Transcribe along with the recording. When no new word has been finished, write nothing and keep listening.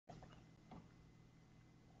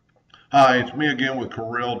Hi, it's me again with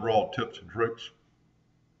Corel Draw Tips and Tricks.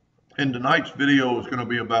 And tonight's video is going to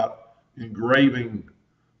be about engraving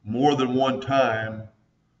more than one time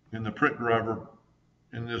in the print driver.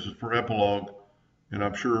 And this is for Epilog. And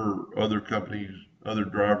I'm sure other companies, other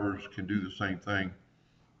drivers can do the same thing.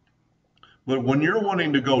 But when you're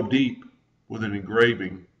wanting to go deep with an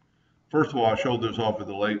engraving, first of all, I showed this off at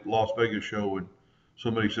the Las Vegas show, and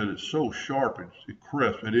somebody said it's so sharp, it's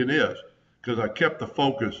crisp, and it is, because I kept the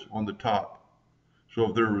focus on the top. So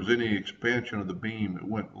if there was any expansion of the beam, it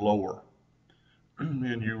went lower,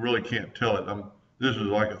 and you really can't tell it. This is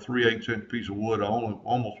like a 3/8 inch piece of wood. I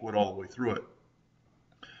almost went all the way through it.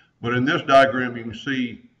 But in this diagram, you can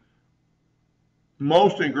see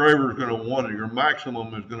most engravers are going to want it. Your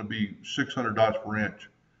maximum is going to be 600 dots per inch.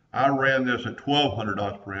 I ran this at 1200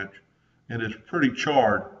 dots per inch, and it's pretty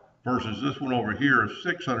charred, versus this one over here is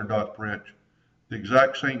 600 dots per inch. The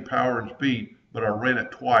exact same power and speed, but I ran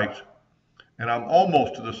it twice. And I'm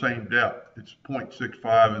almost to the same depth. It's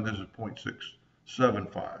 0.65 and this is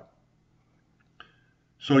 0.675.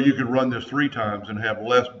 So you could run this 3 times and have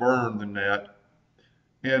less burn than that.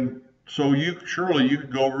 And so surely you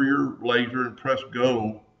could go over your laser and press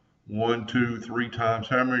go 1, 2, 3 times,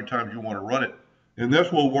 how many times you want to run it. And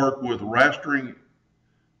this will work with rastering,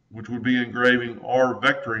 which would be engraving, or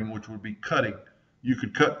vectoring, which would be cutting. You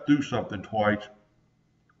could cut through something twice.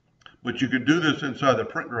 But you could do this inside the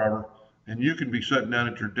print driver, and you can be sitting down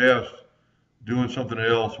at your desk doing something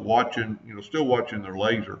else, watching, still watching their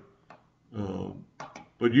laser.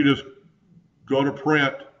 But you just go to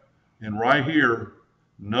print, and right here,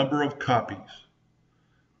 number of copies.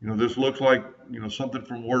 This looks like, something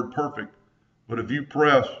from WordPerfect, but if you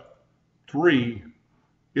press 3,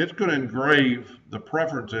 it's going to engrave the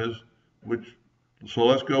preferences, so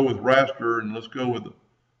let's go with raster, and let's go with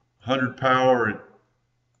 100 power and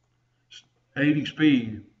 80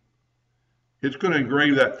 speed. It's going to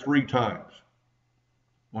engrave that 3 times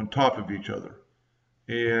on top of each other.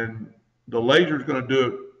 And the laser is going to do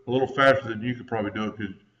it a little faster than you could probably do it,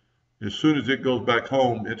 because as soon as it goes back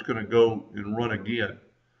home, it's going to go and run again.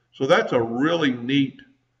 So that's a really neat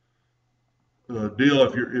deal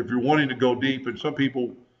if you're wanting to go deep. And some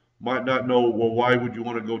people might not know, well, why would you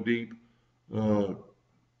want to go deep?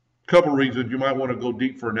 Couple reasons. You might want to go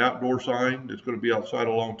deep for an outdoor sign that's going to be outside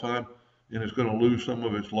a long time and it's going to lose some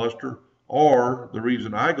of its luster. Or the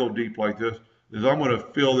reason I go deep like this is I'm going to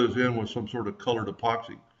fill this in with some sort of colored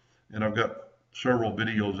epoxy. And I've got several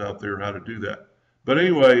videos out there how to do that. But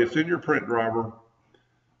anyway, it's in your print driver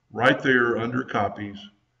right there under copies.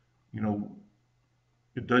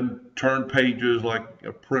 It doesn't turn pages like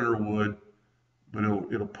a printer would, but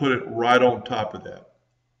it'll put it right on top of that.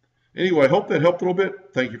 Anyway, I hope that helped a little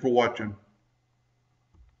bit. Thank you for watching.